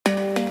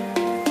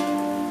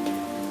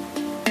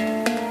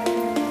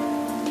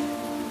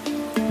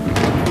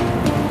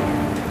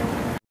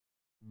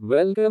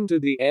Welcome to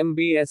the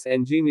MBS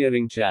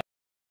Engineering channel.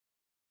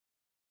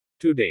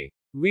 Today,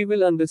 we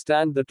will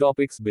understand the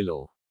topics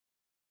below.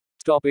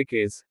 Topic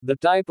is the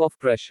type of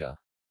pressure.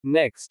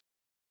 Next,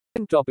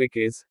 topic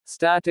is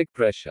static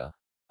pressure.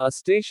 A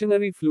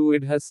stationary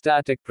fluid has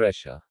static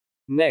pressure.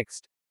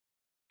 Next,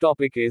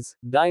 topic is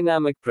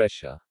dynamic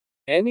pressure.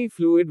 Any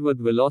fluid with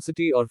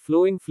velocity or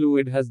flowing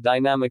fluid has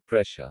dynamic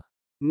pressure.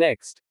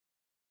 Next,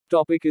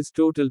 topic is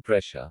total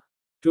pressure.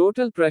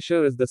 Total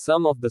pressure is the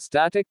sum of the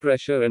static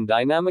pressure and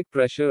dynamic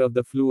pressure of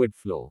the fluid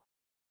flow.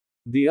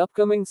 The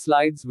upcoming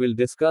slides will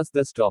discuss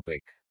this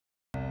topic.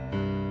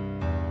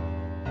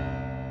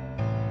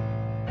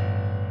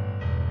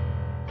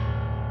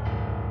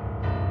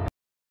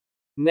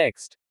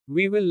 Next,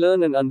 we will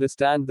learn and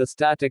understand the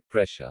static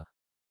pressure.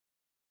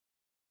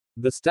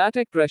 The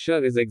static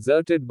pressure is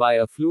exerted by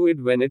a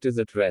fluid when it is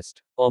at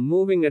rest, or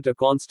moving at a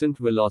constant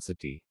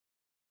velocity.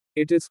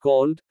 It is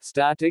called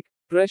static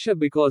pressure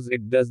because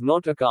it does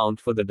not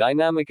account for the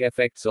dynamic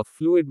effects of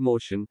fluid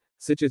motion,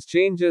 such as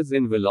changes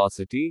in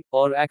velocity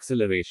or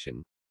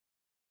acceleration.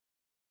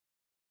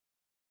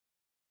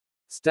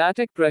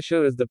 Static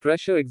pressure is the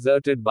pressure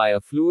exerted by a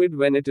fluid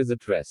when it is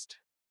at rest.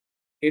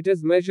 It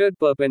is measured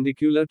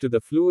perpendicular to the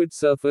fluid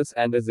surface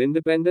and is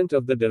independent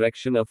of the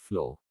direction of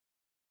flow.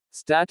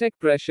 Static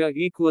pressure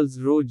equals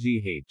rho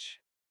gh.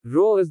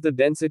 Rho is the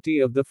density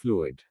of the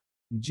fluid.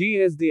 G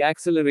is the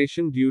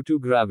acceleration due to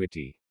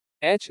gravity.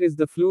 H is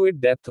the fluid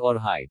depth or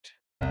height.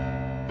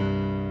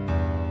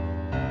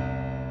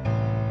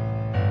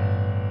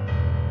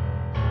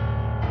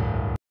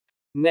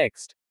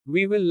 Next,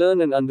 we will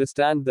learn and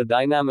understand the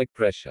dynamic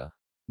pressure.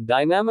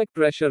 Dynamic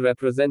pressure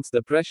represents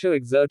the pressure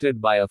exerted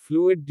by a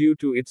fluid due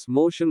to its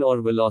motion or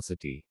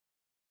velocity.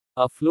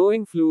 A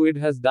flowing fluid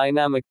has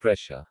dynamic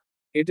pressure.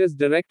 It is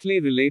directly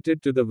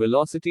related to the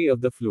velocity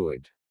of the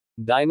fluid.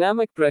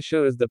 Dynamic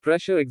pressure is the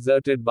pressure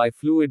exerted by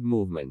fluid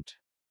movement.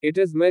 It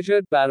is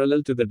measured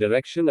parallel to the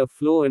direction of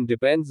flow and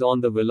depends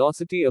on the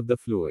velocity of the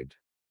fluid.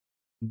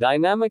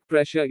 Dynamic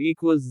pressure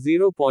equals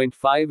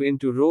 0.5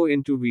 into rho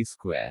into V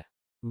square,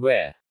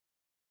 where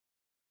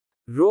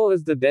rho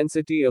is the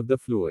density of the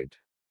fluid.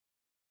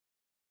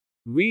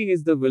 V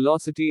is the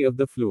velocity of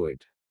the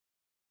fluid.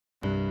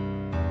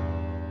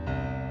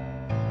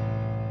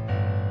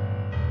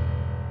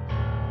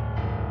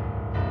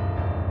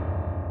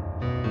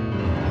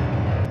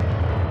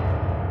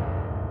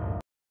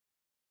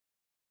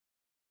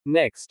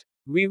 Next,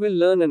 we will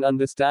learn and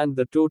understand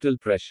the total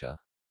pressure.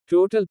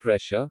 Total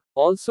pressure,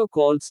 also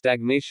called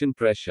stagnation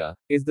pressure,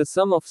 is the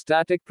sum of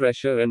static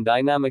pressure and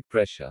dynamic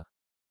pressure.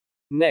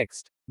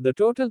 Next, the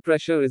total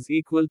pressure is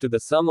equal to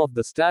the sum of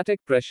the static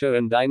pressure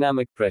and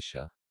dynamic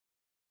pressure.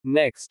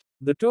 Next,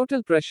 the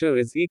total pressure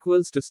is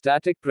equals to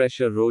static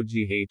pressure rho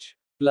gh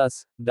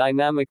plus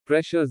dynamic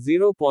pressure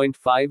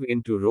 0.5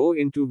 into rho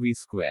into V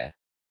square,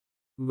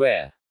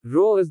 where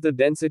rho is the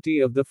density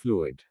of the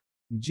fluid.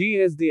 G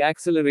is the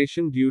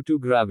acceleration due to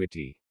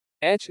gravity.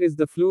 H is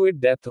the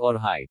fluid depth or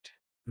height.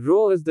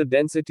 Rho is the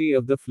density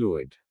of the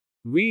fluid.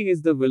 V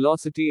is the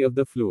velocity of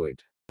the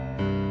fluid.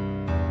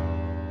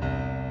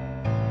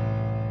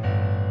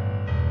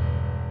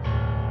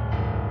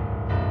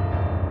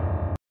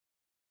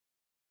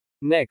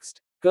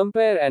 Next,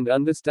 compare and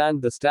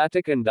understand the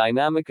static and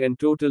dynamic and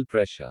total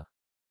pressure.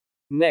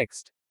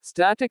 Next,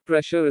 static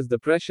pressure is the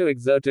pressure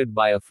exerted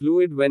by a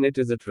fluid when it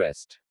is at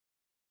rest.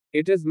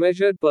 It is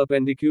measured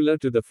perpendicular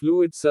to the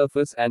fluid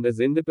surface and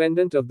is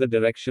independent of the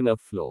direction of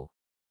flow.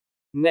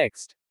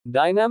 Next,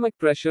 dynamic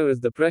pressure is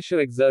the pressure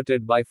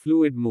exerted by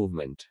fluid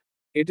movement.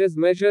 It is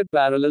measured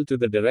parallel to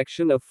the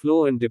direction of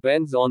flow and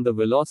depends on the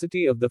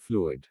velocity of the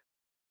fluid.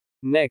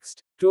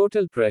 Next,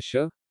 total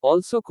pressure,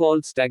 also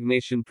called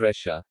stagnation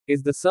pressure,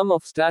 is the sum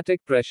of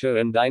static pressure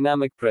and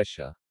dynamic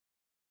pressure.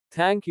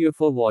 Thank you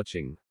for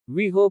watching.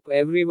 We hope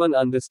everyone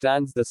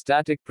understands the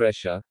static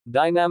pressure,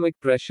 dynamic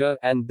pressure,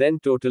 and then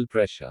total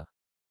pressure.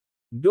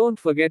 Don't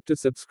forget to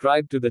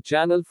subscribe to the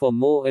channel for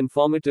more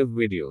informative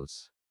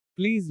videos.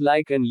 Please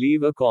like and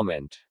leave a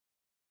comment.